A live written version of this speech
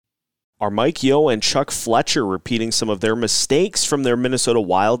Are Mike Yeo and Chuck Fletcher repeating some of their mistakes from their Minnesota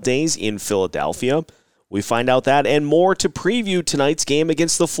Wild days in Philadelphia? We find out that and more to preview tonight's game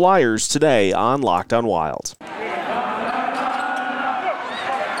against the Flyers today on Locked on Wild.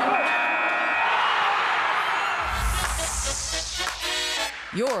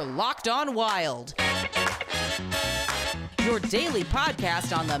 You're Locked on Wild, your daily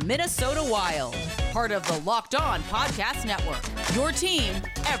podcast on the Minnesota Wild, part of the Locked on Podcast Network, your team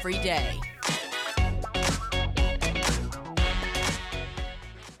every day.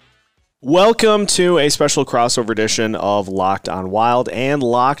 Welcome to a special crossover edition of Locked on Wild and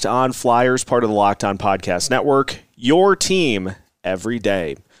Locked on Flyers, part of the Locked on Podcast Network, your team every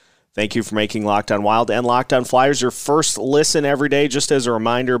day. Thank you for making Locked on Wild and Locked on Flyers your first listen every day. Just as a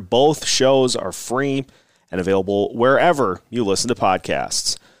reminder, both shows are free and available wherever you listen to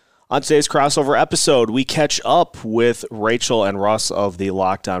podcasts. On today's crossover episode, we catch up with Rachel and Russ of the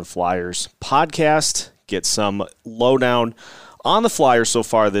Locked on Flyers podcast, get some lowdown on the Flyers so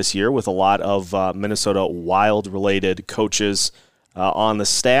far this year with a lot of Minnesota Wild-related coaches on the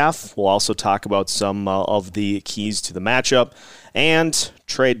staff. We'll also talk about some of the keys to the matchup and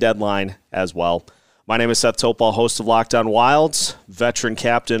trade deadline as well. My name is Seth Topal, host of Locked on Wilds, veteran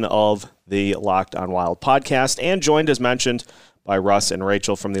captain of the Locked on Wild podcast, and joined, as mentioned, by Russ and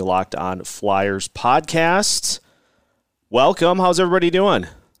Rachel from the Locked on Flyers podcast. Welcome. How's everybody doing?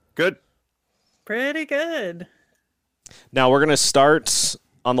 Good. Pretty good. Now we're going to start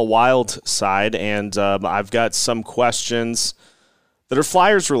on the Wild side, and I've got some questions that are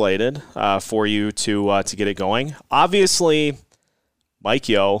Flyers related for you to get it going. Obviously, Mike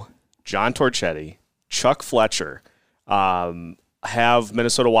Yeo, John Torchetti, Chuck Fletcher have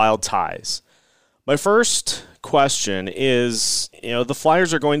Minnesota Wild ties. My first question is, the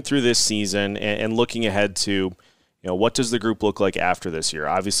Flyers are going through this season and looking ahead to, what does the group look like after this year?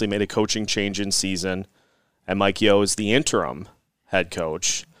 Obviously made a coaching change in season, and Mike Yeo is the interim head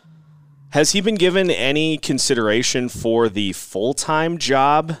coach. Has he been given any consideration for the full-time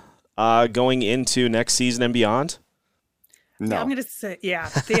job going into next season and beyond? No. I'm going to say,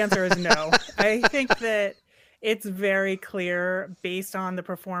 the answer is no. I think that it's very clear based on the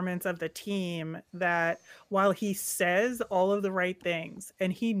performance of the team that while he says all of the right things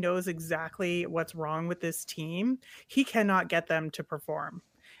and he knows exactly what's wrong with this team, he cannot get them to perform.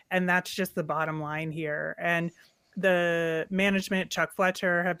 And that's just the bottom line here. And the management, Chuck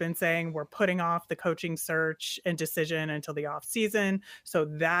Fletcher, have been saying we're putting off the coaching search and decision until the off season. So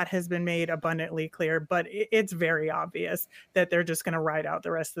that has been made abundantly clear, but it's very obvious that they're just going to ride out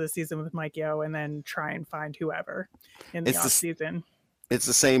the rest of the season with Mike Yeo and then try and find whoever in the off season. It's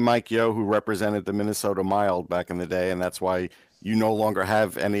the same Mike Yeo who represented the Minnesota Wild back in the day. And that's why you no longer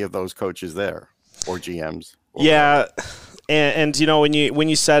have any of those coaches there or GMs. Yeah. And when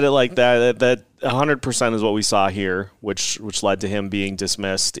you said it like that 100% is what we saw here, which led to him being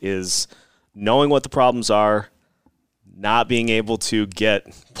dismissed, is knowing what the problems are, not being able to get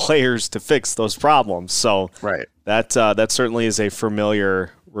players to fix those problems. So right. That certainly is a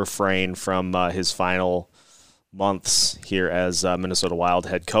familiar refrain from his final months here as Minnesota Wild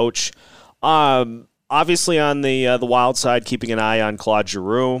head coach. Obviously on the Wild side, keeping an eye on Claude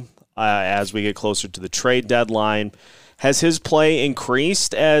Giroux as we get closer to the trade deadline. Has his play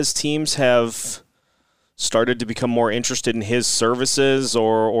increased as teams have started to become more interested in his services,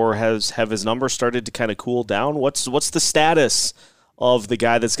 or have his numbers started to kind of cool down? What's the status of the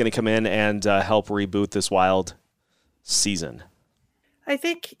guy that's going to come in and help reboot this Wild season? I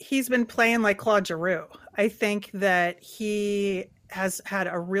think he's been playing like Claude Giroux. I think that he has had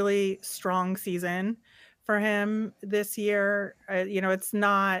a really strong season for him this year. It's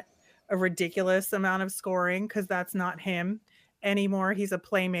not a ridiculous amount of scoring because that's not him anymore. He's a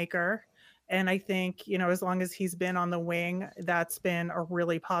playmaker. And I think, as long as he's been on the wing, that's been a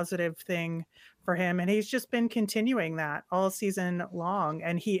really positive thing for him. And he's just been continuing that all season long.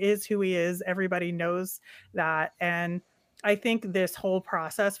 And he is who he is. Everybody knows that. And I think this whole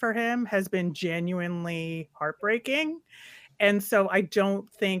process for him has been genuinely heartbreaking. And so I don't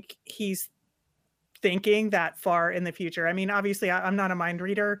think he's thinking that far in the future. I mean, obviously I'm not a mind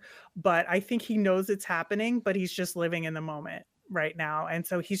reader, but I think he knows it's happening, but he's just living in the moment right now. And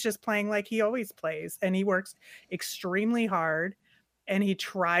so he's just playing like he always plays, and he works extremely hard and he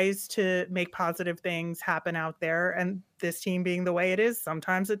tries to make positive things happen out there. And this team being the way it is,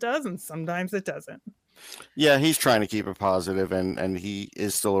 sometimes it does and sometimes it doesn't. Yeah, he's trying to keep it positive, and he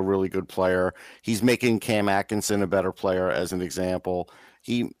is still a really good player. He's making Cam Atkinson a better player, as an example.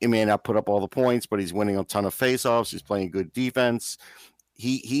 He may not put up all the points, but he's winning a ton of faceoffs. He's playing good defense.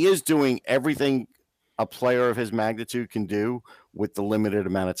 He is doing everything a player of his magnitude can do with the limited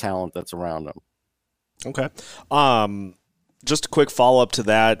amount of talent that's around him. Okay. Just a quick follow-up to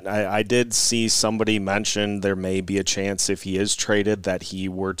that. I did see somebody mention there may be a chance if he is traded that he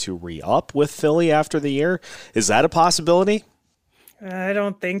were to re-up with Philly after the year. Is that a possibility? I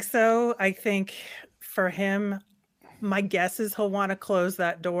don't think so. I think for him, my guess is he'll want to close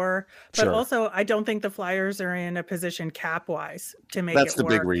that door. But Sure. also, I don't think the Flyers are in a position cap-wise to make That's it the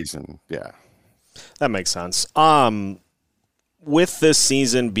work. big reason. Yeah. That makes sense. With this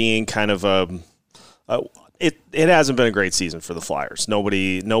season being kind of it hasn't been a great season for the Flyers.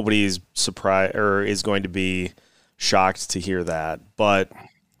 Nobody's surprised or is going to be shocked to hear that. But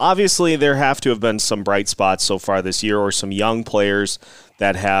obviously, there have to have been some bright spots so far this year, or some young players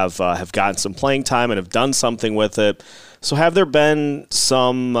that have gotten some playing time and have done something with it. So, have there been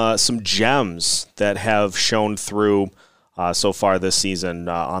some gems that have shown through so far this season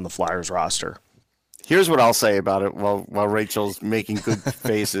on the Flyers roster? Here's what I'll say about it while Rachel's making good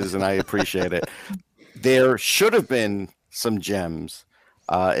faces, and I appreciate it. There should have been some gems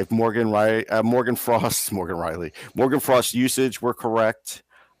if Morgan Frost's usage were correct.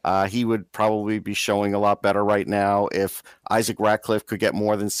 He would probably be showing a lot better right now. If Isaac Ratcliffe could get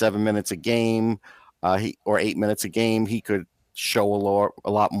more than 7 minutes a game, or 8 minutes a game, he could show a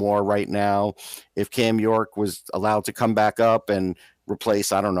lot more right now. If Cam York was allowed to come back up and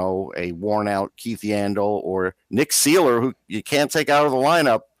replace, I don't know, a worn-out Keith Yandel or Nick Seeler, who you can't take out of the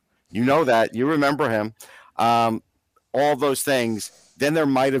lineup. You know that. You remember him. All those things. Then there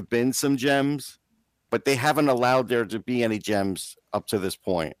might have been some gems, but they haven't allowed there to be any gems up to this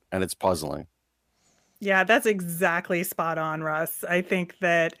point, and it's puzzling. Yeah, that's exactly spot on, Russ. I think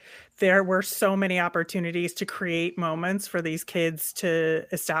that there were so many opportunities to create moments for these kids to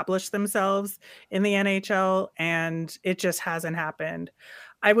establish themselves in the NHL, and it just hasn't happened.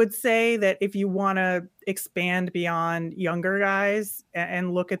 I would say that if you want to expand beyond younger guys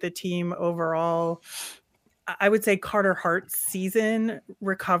and look at the team overall, I would say Carter Hart's season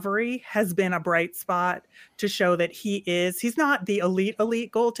recovery has been a bright spot to show that he's not the elite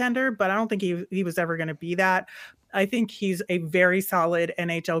goaltender, but I don't think he was ever going to be that. I think he's a very solid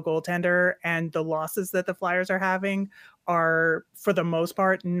NHL goaltender, and the losses that the Flyers are having are, for the most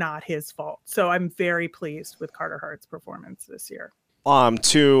part, not his fault. So I'm very pleased with Carter Hart's performance this year.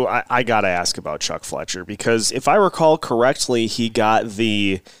 I got to ask about Chuck Fletcher, because if I recall correctly, he got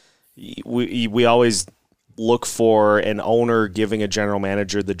we always look for an owner giving a general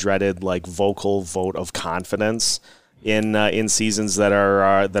manager the dreaded vocal vote of confidence in seasons that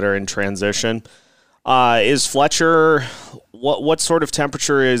are in transition. Is Fletcher what sort of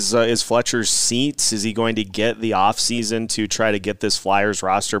temperature is Fletcher's seats? Is he going to get the offseason to try to get this Flyers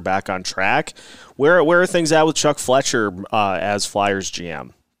roster back on track? Where are things at with Chuck Fletcher as Flyers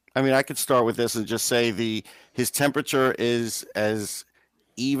GM? I mean, I could start with this and just say his temperature is as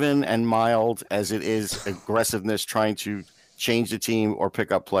even and mild as it is aggressiveness trying to change the team or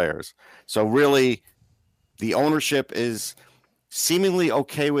pick up players. So really, the ownership is seemingly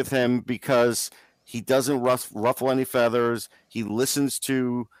okay with him because he doesn't ruffle any feathers. He listens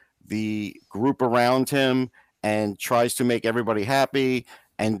to the group around him and tries to make everybody happy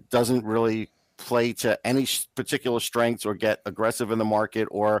and doesn't really play to any particular strengths or get aggressive in the market.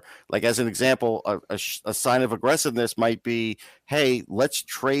 Or, like, as an example, a sign of aggressiveness might be, hey, let's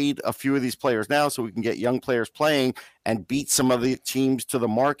trade a few of these players now so we can get young players playing and beat some of the teams to the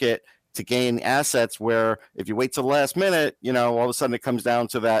market to gain assets, where if you wait till the last minute, all of a sudden it comes down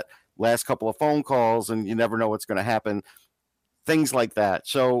to that last couple of phone calls and you never know what's going to happen. Things like that.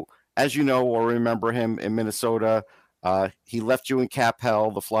 So, as you know or remember him in Minnesota, he left you in cap hell.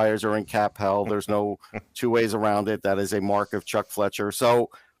 The Flyers are in cap hell. There's no two ways around it. That is a mark of Chuck Fletcher. So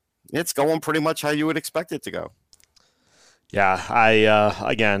it's going pretty much how you would expect it to go. Yeah, I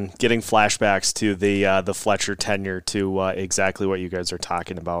again getting flashbacks to the Fletcher tenure, to exactly what you guys are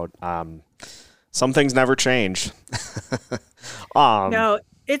talking about. Some things never change. No,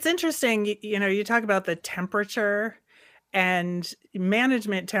 it's interesting. You talk about the temperature and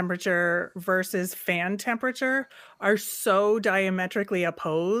management temperature versus fan temperature are so diametrically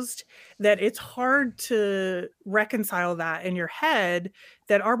opposed that it's hard to reconcile that in your head.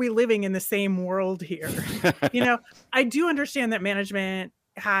 That are we living in the same world here? I do understand that management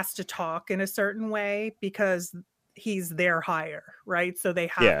has to talk in a certain way because he's their hire, right? So they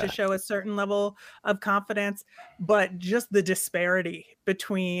have to show a certain level of confidence, but just the disparity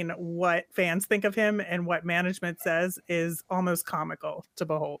between what fans think of him and what management says is almost comical to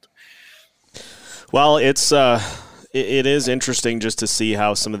behold. Well, it is interesting just to see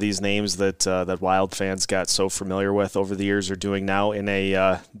how some of these names that Wild fans got so familiar with over the years are doing now in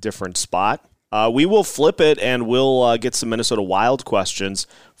a different spot. We will flip it, and we'll get some Minnesota Wild questions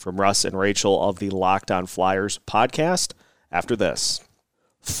from Russ and Rachel of the Locked On Flyers podcast after this.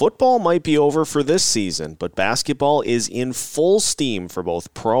 Football might be over for this season, but basketball is in full steam for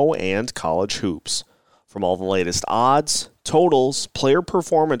both pro and college hoops. From all the latest odds, totals, player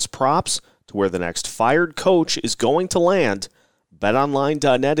performance props, to where the next fired coach is going to land,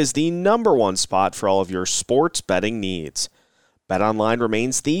 BetOnline.net is the number one spot for all of your sports betting needs. BetOnline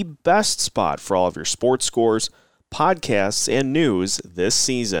remains the best spot for all of your sports scores, podcasts, and news this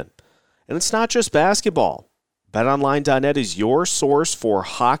season. And it's not just basketball. BetOnline.net is your source for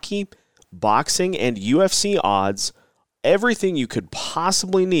hockey, boxing, and UFC odds, everything you could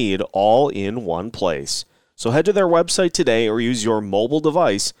possibly need all in one place. So head to their website today or use your mobile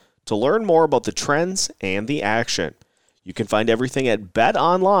device to learn more about the trends and the action. You can find everything at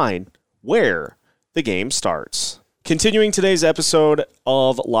BetOnline, where the game starts. Continuing today's episode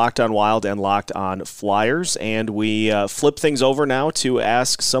of Locked On Wild and Locked On Flyers, and we flip things over now to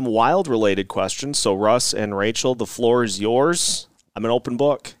ask some Wild-related questions. So, Russ and Rachel, the floor is yours. I'm an open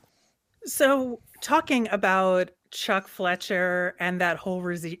book. So, talking about Chuck Fletcher and that whole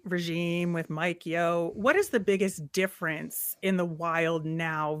regime with Mike Yeo, what is the biggest difference in the Wild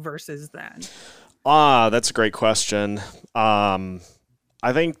now versus then? That's a great question.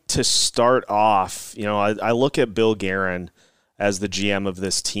 I think to start off, I look at Bill Guerin as the GM of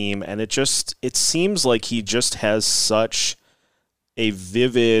this team, and it seems like he just has such a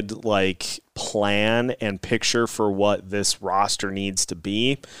vivid plan and picture for what this roster needs to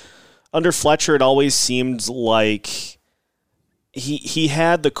be. Under Fletcher, it always seemed like he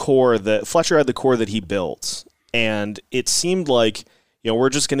had the core that Fletcher had the core that he built, and it seemed like we're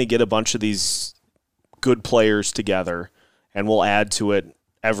just going to get a bunch of these good players together, and we'll add to it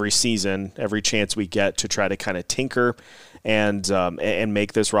every season, every chance we get to try to kind of tinker and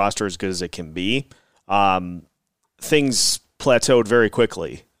make this roster as good as it can be. Things plateaued very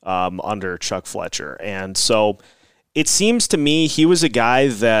quickly under Chuck Fletcher. And so it seems to me he was a guy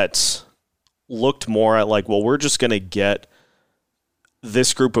that looked more at we're just going to get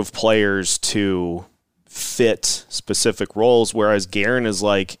this group of players to fit specific roles, whereas Guerin is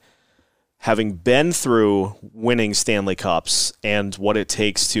having been through winning Stanley Cups and what it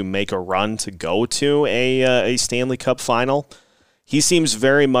takes to make a run to go to a Stanley Cup final, he seems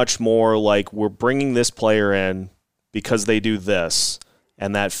very much more like we're bringing this player in because they do this,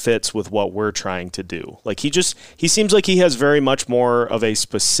 and that fits with what we're trying to do. He seems like he has very much more of a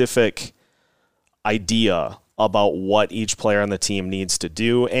specific idea about what each player on the team needs to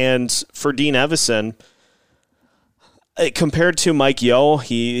do. And for Dean Evason, compared to Mike Yeo,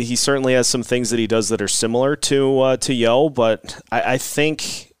 he certainly has some things that he does that are similar to Yeo, but I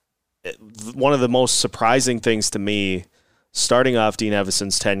think one of the most surprising things to me starting off Dean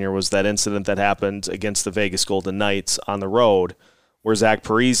Evason's tenure was that incident that happened against the Vegas Golden Knights on the road, where Zach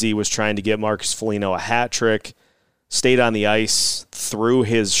Parise was trying to get Marcus Foligno a hat trick, stayed on the ice through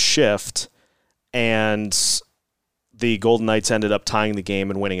his shift, and the Golden Knights ended up tying the game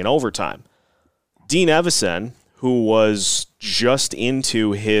and winning in overtime. Dean Evason, who was just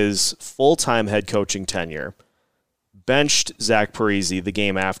into his full-time head coaching tenure, benched Zach Parise the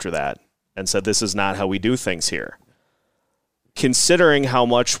game after that and said, this is not how we do things here. Considering how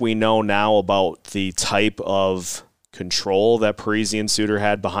much we know now about the type of control that Parise and Suter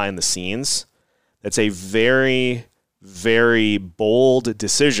had behind the scenes, that's a very, very bold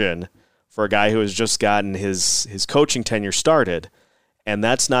decision for a guy who has just gotten his coaching tenure started. And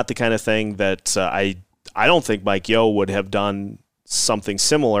that's not the kind of thing that I don't think Mike Yeo would have done something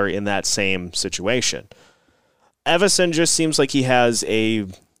similar in that same situation. Evason just seems like he has a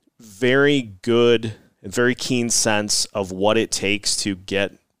very good, very keen sense of what it takes to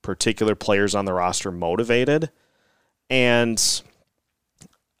get particular players on the roster motivated. And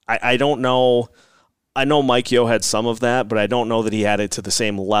I don't know. I know Mike Yeo had some of that, but I don't know that he had it to the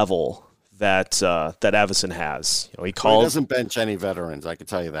same level that Evason has. He doesn't bench any veterans. I can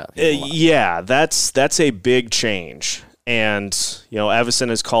tell you that. Yeah, that's a big change. And Evason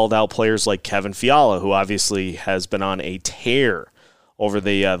has called out players like Kevin Fiala, who obviously has been on a tear over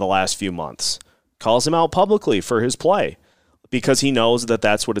the last few months. Calls him out publicly for his play because he knows that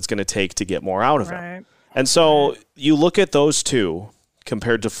that's what it's going to take to get more out of him. And so you look at those two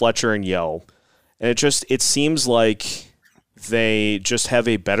compared to Fletcher and Yeo, and it seems like they just have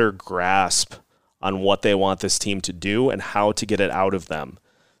a better grasp on what they want this team to do and how to get it out of them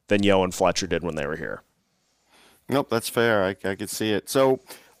than Yeo and Fletcher did when they were here. Nope, that's fair. I could see it. So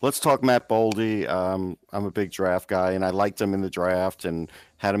let's talk Matt Boldy. I'm a big draft guy, and I liked him in the draft and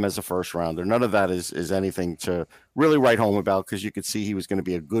had him as a first rounder. None of that is anything to really write home about because you could see he was going to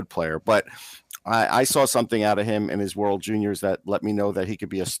be a good player. But I saw something out of him in his World Juniors that let me know that he could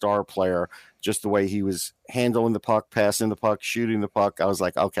be a star player, just the way he was handling the puck, passing the puck, shooting the puck. I was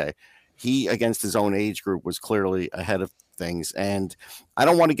like, okay, he against his own age group was clearly ahead of things. And I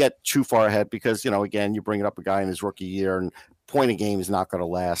don't want to get too far ahead because, again, you bring up a guy in his rookie year and point a game is not going to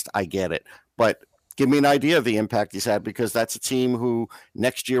last. I get it. But give me an idea of the impact he's had, because that's a team who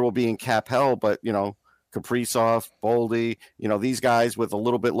next year will be in cap hell. But, Kaprizov, Boldy, these guys with a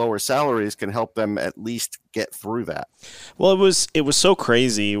little bit lower salaries can help them at least get through that. Well, it was so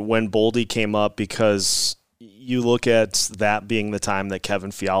crazy when Boldy came up, because you look at that being the time that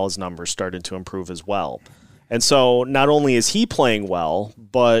Kevin Fiala's numbers started to improve as well. And so not only is he playing well,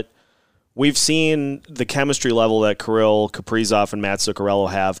 but we've seen the chemistry level that Kirill Kaprizov and Matt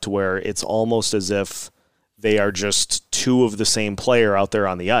Zuccarello have, to where it's almost as if they are just two of the same player out there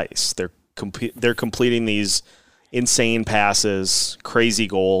on the ice. They're completing these insane passes, crazy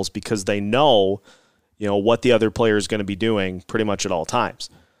goals, because they know, what the other player is going to be doing pretty much at all times.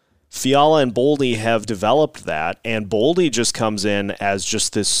 Fiala and Boldy have developed that, and Boldy just comes in as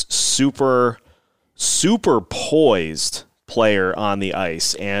just this super, super poised player on the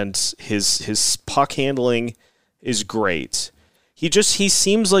ice, and his puck handling is great. He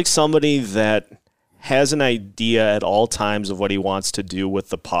seems like somebody that has an idea at all times of what he wants to do with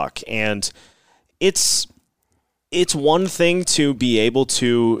the puck. And it's one thing to be able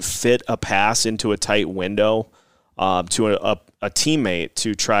to fit a pass into a tight window to a teammate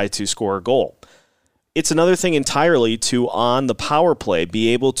to try to score a goal. It's another thing entirely to, on the power play, be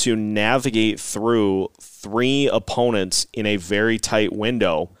able to navigate through three opponents in a very tight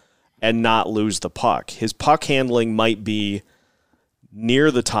window and not lose the puck. His puck handling might be near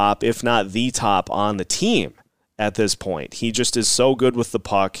the top, if not the top on the team at this point. He just is so good with the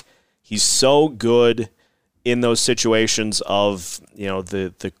puck. He's so good in those situations of,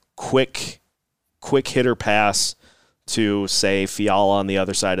 the quick hitter pass to, say, Fiala on the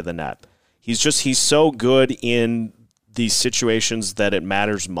other side of the net. He's so good in these situations that it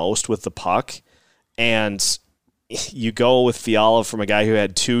matters most with the puck. And you go with Fiala from a guy who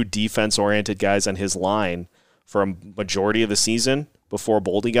had two defense-oriented guys on his line for a majority of the season before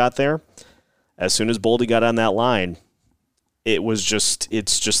Boldy got there. As soon as Boldy got on that line, it's just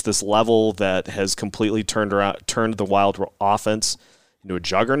this level that has completely turned the Wild offense into a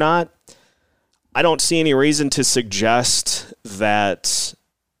juggernaut. I don't see any reason to suggest that,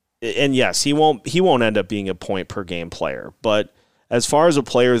 and yes, he won't end up being a point per game player, but as far as a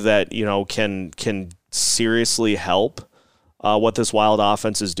player that, can seriously help what this Wild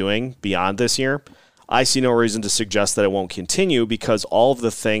offense is doing beyond this year, I see no reason to suggest that it won't continue, because all of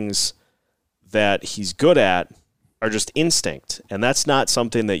the things that he's good at are just instinct. And that's not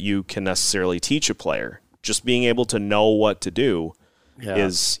something that you can necessarily teach a player. Just being able to know what to do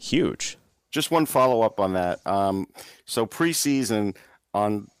is huge. Just one follow-up on that. So preseason,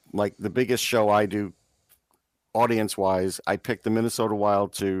 on like the biggest show I do audience-wise, I picked the Minnesota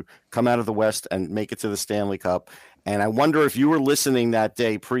Wild to come out of the West and make it to the Stanley Cup. And I wonder if you were listening that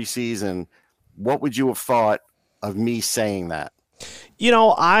day preseason, what would you have thought of me saying that?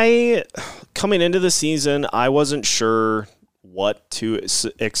 Coming into the season, I wasn't sure what to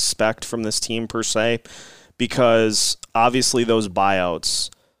expect from this team per se, because obviously those buyouts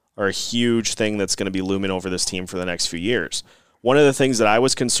are a huge thing that's going to be looming over this team for the next few years. One of the things that I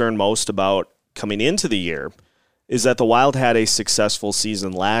was concerned most about coming into the year is that the Wild had a successful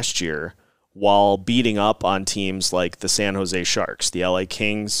season last year while beating up on teams like the San Jose Sharks, the LA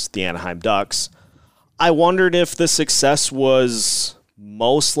Kings, the Anaheim Ducks. I wondered if the success was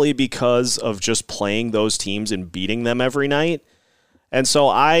mostly because of just playing those teams and beating them every night. And so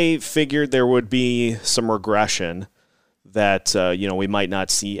I figured there would be some regression that we might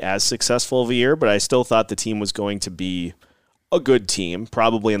not see as successful of a year, but I still thought the team was going to be a good team,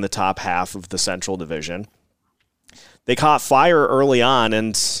 probably in the top half of the Central Division. They caught fire early on,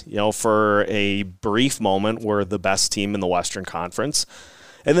 and for a brief moment were the best team in the Western Conference.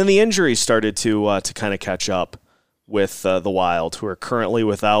 And then the injuries started to kind of catch up with the Wild, who are currently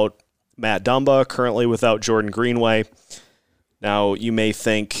without Matt Dumba, currently without Jordan Greenway. Now, you may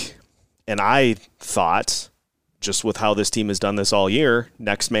think, and I thought, just with how this team has done this all year,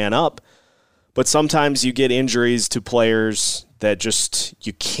 next man up. But sometimes you get injuries to players that just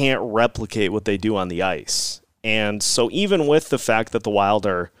you can't replicate what they do on the ice. And so even with the fact that the Wild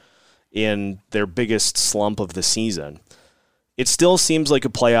are in their biggest slump of the season, it still seems like a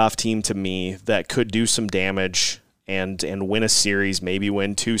playoff team to me that could do some damage and win a series, maybe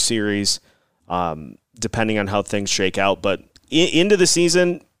win 2 series, depending on how things shake out. But into the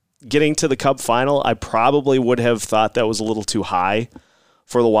season, getting to the Cup final, I probably would have thought that was a little too high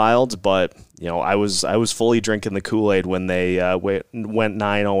for the Wild, but I was fully drinking the Kool-Aid when they went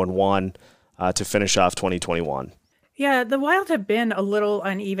 9-0-1 to finish off 2021. Yeah, the Wild have been a little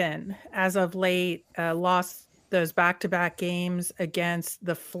uneven as of late. Lost those back-to-back games against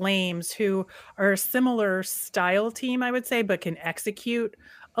the Flames, who are a similar style team, I would say, but can execute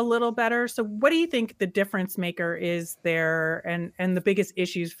a little better. So what do you think the difference maker is there, and the biggest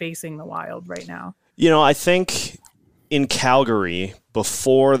issues facing the Wild right now? I think in Calgary,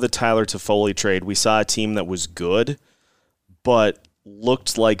 before the Tyler Toffoli trade, we saw a team that was good, but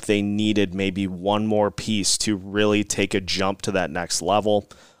looked like they needed maybe one more piece to really take a jump to that next level.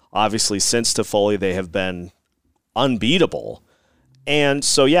 Obviously, since Toffoli, they have been unbeatable. And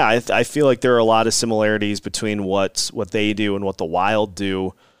so, yeah, I feel like there are a lot of similarities between what they do and what the Wild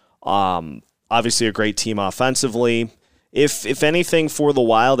do. Obviously, a great team offensively. If anything for the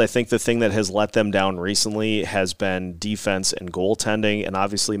Wild, I think the thing that has let them down recently has been defense and goaltending, and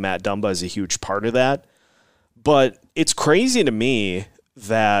obviously Matt Dumba is a huge part of that. But it's crazy to me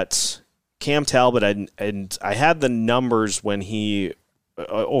that Cam Talbot, and I had the numbers when he,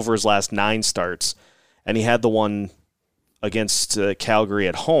 over his last 9 starts, and he had the one against Calgary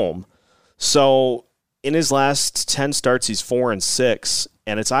at home. So in his last 10 starts, he's 4-6,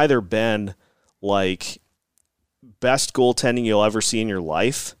 and it's either been like best goaltending you'll ever see in your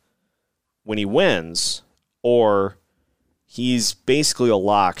life when he wins, or he's basically a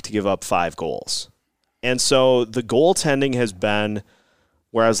lock to give up 5 goals. And so the goaltending has been,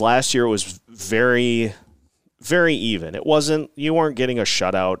 whereas last year it was very, very even. You weren't getting a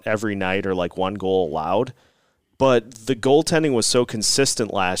shutout every night or like 1 goal allowed, but the goaltending was so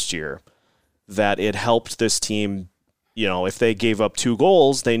consistent last year that it helped this team. If they gave up 2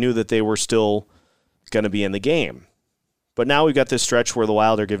 goals, they knew that they were still going to be in the game. But now we've got this stretch where the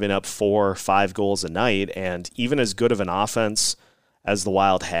Wild are giving up 4 or 5 goals a night, and even as good of an offense as the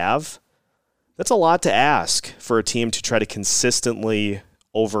Wild have, that's a lot to ask for a team to try to consistently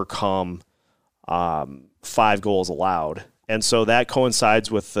overcome 5 goals allowed. And so that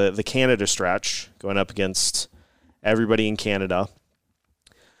coincides with the Canada stretch, going up against everybody in Canada.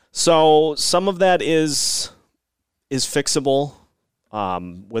 So some of that is fixable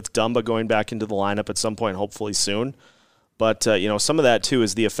with Dumba going back into the lineup at some point, hopefully soon. But, some of that, too,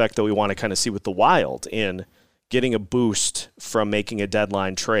 is the effect that we want to kind of see with the Wild in getting a boost from making a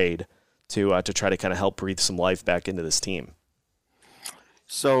deadline trade to try to kind of help breathe some life back into this team.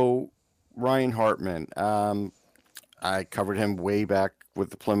 So Ryan Hartman, I covered him way back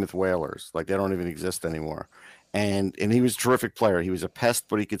with the Plymouth Whalers. Like, they don't even exist anymore. And he was a terrific player. He was a pest,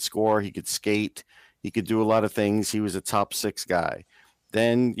 but he could score. He could skate. He could do a lot of things. He was a top 6 guy.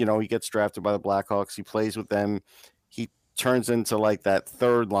 Then, he gets drafted by the Blackhawks. He plays with them. He turns into like that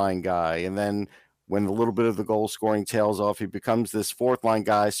 3rd line guy. And then when a little bit of the goal scoring tails off, he becomes this 4th line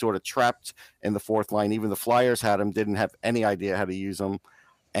guy, sort of trapped in the 4th line. Even the Flyers had him, didn't have any idea how to use him.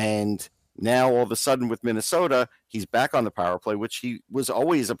 And now all of a sudden with Minnesota, he's back on the power play, which he was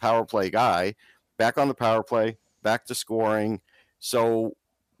always a power play guy, back on the power play, back to scoring. So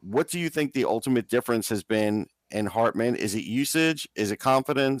what do you think the ultimate difference has been in Hartman? Is it usage? Is it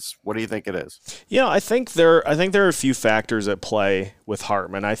confidence? What do you think it is? I think there are a few factors at play with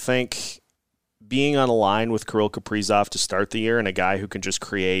Hartman. I think being on a line with Kirill Kaprizov to start the year, and a guy who can just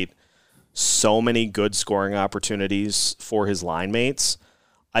create so many good scoring opportunities for his line mates,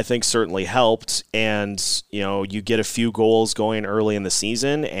 I think certainly helped. And, you get a few goals going early in the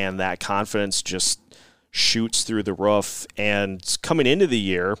season, and that confidence just shoots through the roof. And coming into the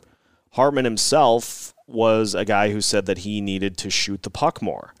year, Hartman himself was a guy who said that he needed to shoot the puck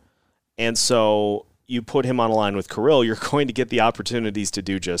more. And so you put him on a line with Kirill, you're going to get the opportunities to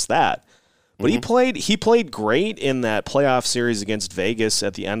do just that. But he played great in that playoff series against Vegas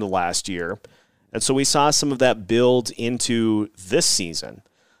at the end of last year. And so we saw some of that build into this season.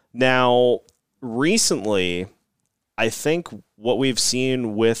 Now, recently, I think what we've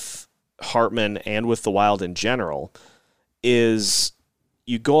seen with Hartman and with the Wild in general is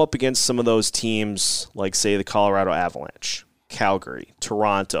you go up against some of those teams like, say, the Colorado Avalanche, Calgary,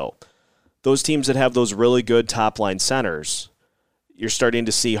 Toronto, those teams that have those really good top-line centers. You're starting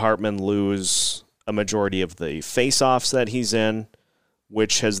to see Hartman lose a majority of the face-offs that he's in,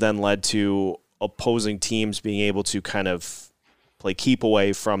 which has then led to opposing teams being able to kind of play keep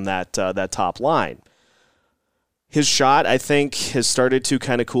away from that top line. His shot, I think, has started to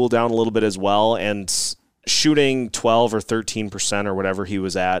kind of cool down a little bit as well, and shooting 12 or 13% or whatever he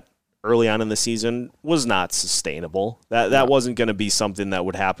was at early on in the season was not sustainable. That wasn't going to be something that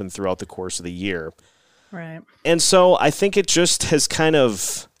would happen throughout the course of the year. Right. And so I think it just has kind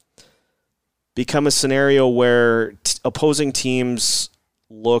of become a scenario where opposing teams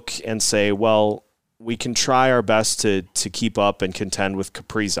look and say, well, we can try our best to keep up and contend with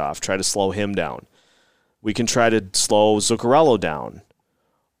Kaprizov, try to slow him down. We can try to slow Zuccarello down.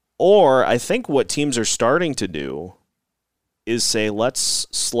 Or I think what teams are starting to do is say, let's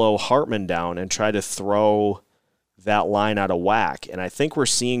slow Hartman down and try to throw that line out of whack. And I think we're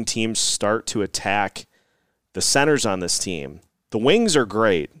seeing teams start to attack the centers on this team. The wings are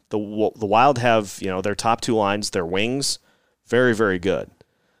great. The Wild have, their top two lines, their wings, very, very good.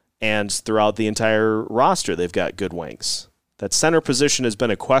 And throughout the entire roster, they've got good wings. That center position has been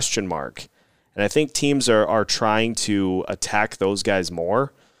a question mark. And I think teams are trying to attack those guys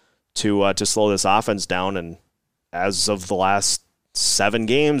more to slow this offense down. And as of the last 7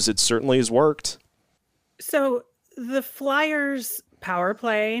 games, it certainly has worked. So the Flyers' power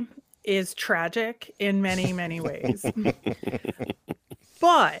play is tragic in many, many ways.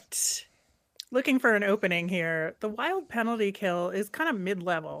 But looking for an opening here, the Wild penalty kill is kind of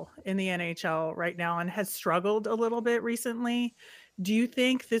mid-level in the NHL right now and has struggled a little bit recently. Do you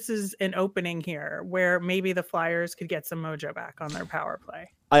think this is an opening here where maybe the Flyers could get some mojo back on their power play?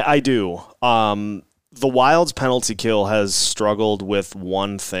 I do. The Wild's penalty kill has struggled with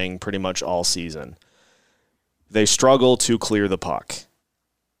one thing pretty much all season. They struggle to clear the puck.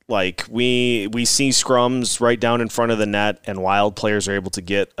 Like, we see scrums right down in front of the net, and Wild players are able to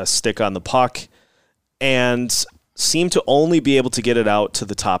get a stick on the puck and seem to only be able to get it out to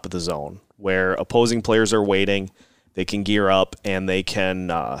the top of the zone, where opposing players are waiting. They can gear up, and they can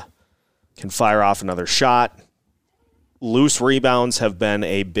fire off another shot. Loose rebounds have been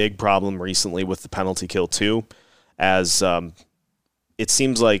a big problem recently with the penalty kill, too, as it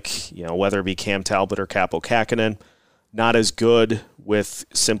seems like, whether it be Cam Talbot or Kaapo Kähkönen, not as good with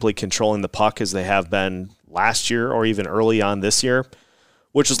simply controlling the puck as they have been last year or even early on this year,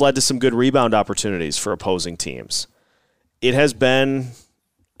 which has led to some good rebound opportunities for opposing teams. It has been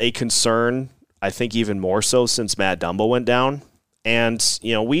a concern, I think even more so since Matt Dumba went down. And,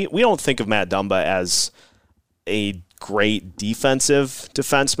 we don't think of Matt Dumba as a great defensive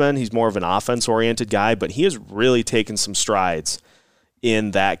defenseman. He's more of an offense-oriented guy, but he has really taken some strides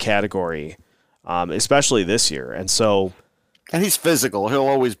in that category, especially this year. And he's physical. He'll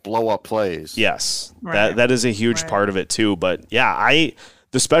always blow up plays. Yes, right. that is a huge part of it too. But yeah,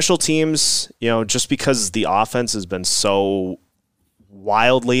 the special teams, just because the offense has been so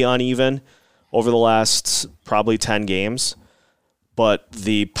wildly uneven over the last probably 10 games, but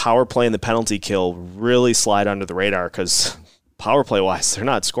the power play and the penalty kill really slide under the radar because power play wise, they're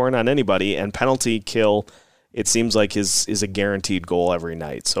not scoring on anybody, and penalty kill, it seems like is a guaranteed goal every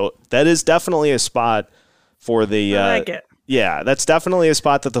night. So that is definitely a spot for the. I like it. Yeah, that's definitely a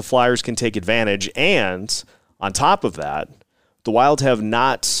spot that the Flyers can take advantage. And on top of that, the Wild have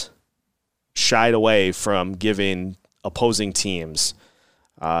not shied away from giving opposing teams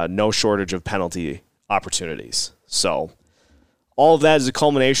no shortage of penalty opportunities. So all of that is a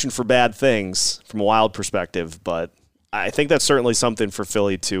culmination for bad things from a Wild perspective, but I think that's certainly something for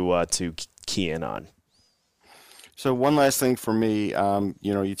Philly to key in on. So one last thing for me,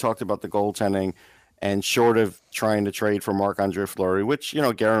 you talked about the goaltending, and short of trying to trade for Marc-Andre Fleury, which,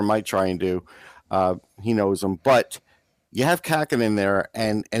 Guerin might try and do, he knows him, but you have Kähkönen there,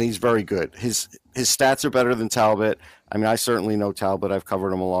 and he's very good. His stats are better than Talbot. I mean, I certainly know Talbot. I've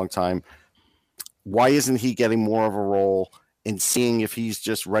covered him a long time. Why isn't he getting more of a role in seeing if he's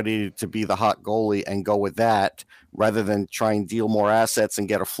just ready to be the hot goalie and go with that, rather than try and deal more assets and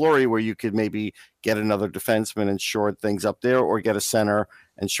get a Fleury where you could maybe get another defenseman and shore things up there, or get a center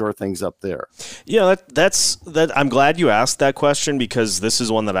and shore things up there? Yeah, that's I'm glad you asked that question, because this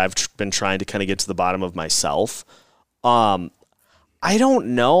is one that I've been trying to kind of get to the bottom of myself. I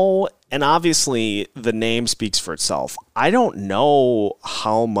don't know, and obviously the name speaks for itself. I don't know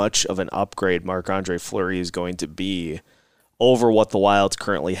how much of an upgrade Marc-Andre Fleury is going to be over what the Wilds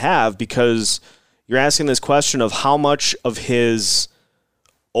currently have, because you're asking this question of how much of his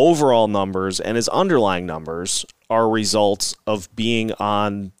overall numbers and his underlying numbers are results of being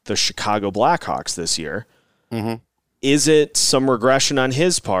on the Chicago Blackhawks this year. Mm-hmm. Is it some regression on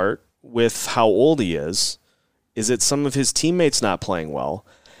his part with how old he is? Is it some of his teammates not playing well?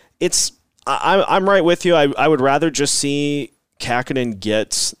 I'm right with you. I would rather just see Kähkönen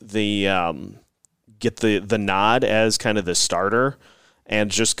get the nod as kind of the starter and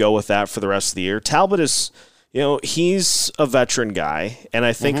just go with that for the rest of the year. Talbot is, he's a veteran guy, and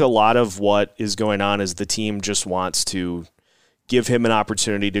I think a lot of what is going on is the team just wants to give him an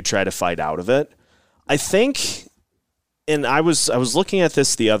opportunity to try to fight out of it. I think, and I was looking at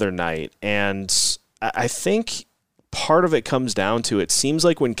this the other night, and I think part of it comes down to, it seems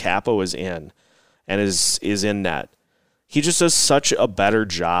like when Capo is in and is in net, he just does such a better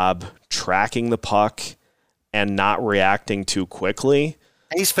job tracking the puck and not reacting too quickly.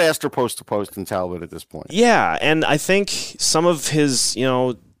 He's faster post to post than Talbot at this point. Yeah, and I think some of his,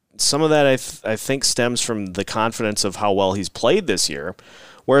 some of that I think stems from the confidence of how well he's played this year,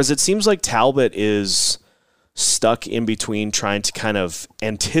 whereas it seems like Talbot is stuck in between trying to kind of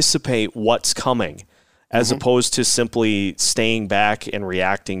anticipate what's coming as opposed to simply staying back and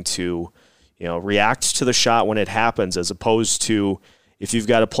reacting to, react to the shot when it happens, as opposed to if you've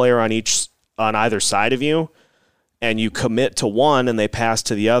got a player on either side of you, and you commit to one and they pass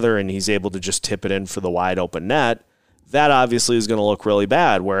to the other and he's able to just tip it in for the wide open net, that obviously is going to look really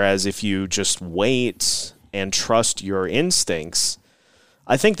bad. Whereas if you just wait and trust your instincts,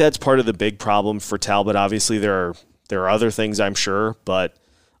 I think that's part of the big problem for Talbot. Obviously there are other things, I'm sure, but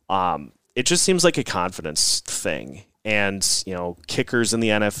it just seems like a confidence thing. And, kickers in the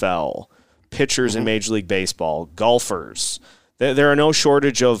NFL, pitchers in Major League Baseball, golfers, there are no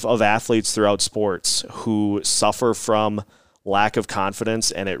shortage of athletes throughout sports who suffer from lack of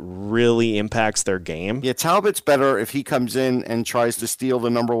confidence, and it really impacts their game. Yeah, Talbot's better if he comes in and tries to steal the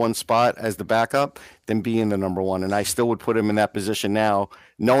number one spot as the backup than being the number one. And I still would put him in that position now,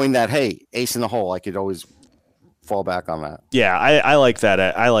 knowing that, hey, ace in the hole, I could always fall back on that. Yeah, I like that.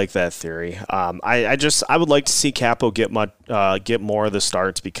 I like that theory. I would like to see Capo get more of the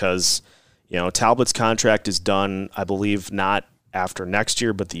starts because, Talbot's contract is done, I believe, not after next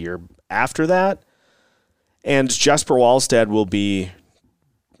year, but the year after that. And Jesper Wallstedt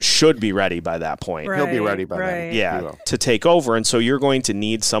should be ready by that point. He'll be ready by then. Yeah, to take over. And so you're going to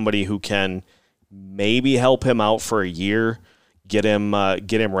need somebody who can maybe help him out for a year, get him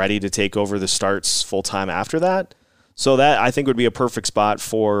ready to take over the starts full time after that. So that, I think, would be a perfect spot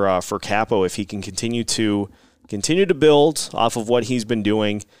for Capo if he can continue to build off of what he's been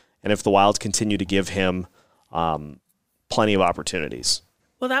doing, and if the Wild continue to give him plenty of opportunities.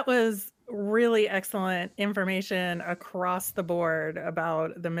 Well, that was really excellent information across the board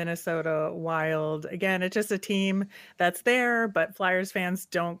about the Minnesota Wild. Again, it's just a team that's there, but Flyers fans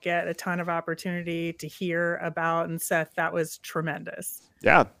don't get a ton of opportunity to hear about. And Seth, that was tremendous.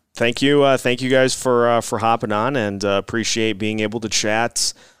 Yeah. Thank you. Thank you guys for hopping on, and appreciate being able to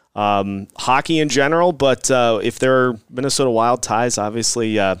chat hockey in general. But if there are Minnesota Wild ties,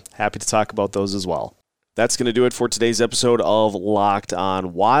 obviously happy to talk about those as well. That's going to do it for today's episode of Locked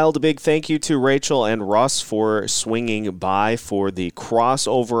On Wild. A big thank you to Rachel and Russ for swinging by for the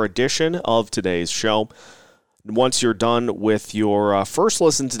crossover edition of today's show. Once you're done with your first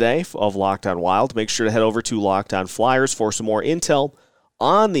listen today of Locked On Wild, make sure to head over to Locked On Flyers for some more intel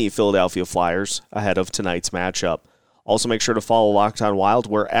on the Philadelphia Flyers ahead of tonight's matchup. Also, make sure to follow Locked On Wild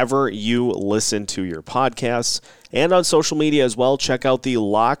wherever you listen to your podcasts, and on social media as well. Check out the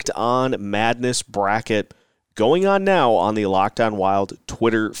Locked On Madness bracket going on now on the Locked On Wild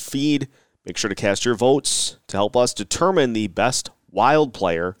Twitter feed. Make sure to cast your votes to help us determine the best Wild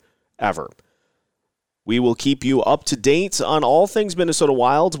player ever. We will keep you up to date on all things Minnesota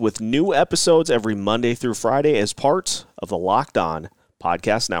Wild with new episodes every Monday through Friday as part of the Locked On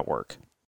Podcast Network.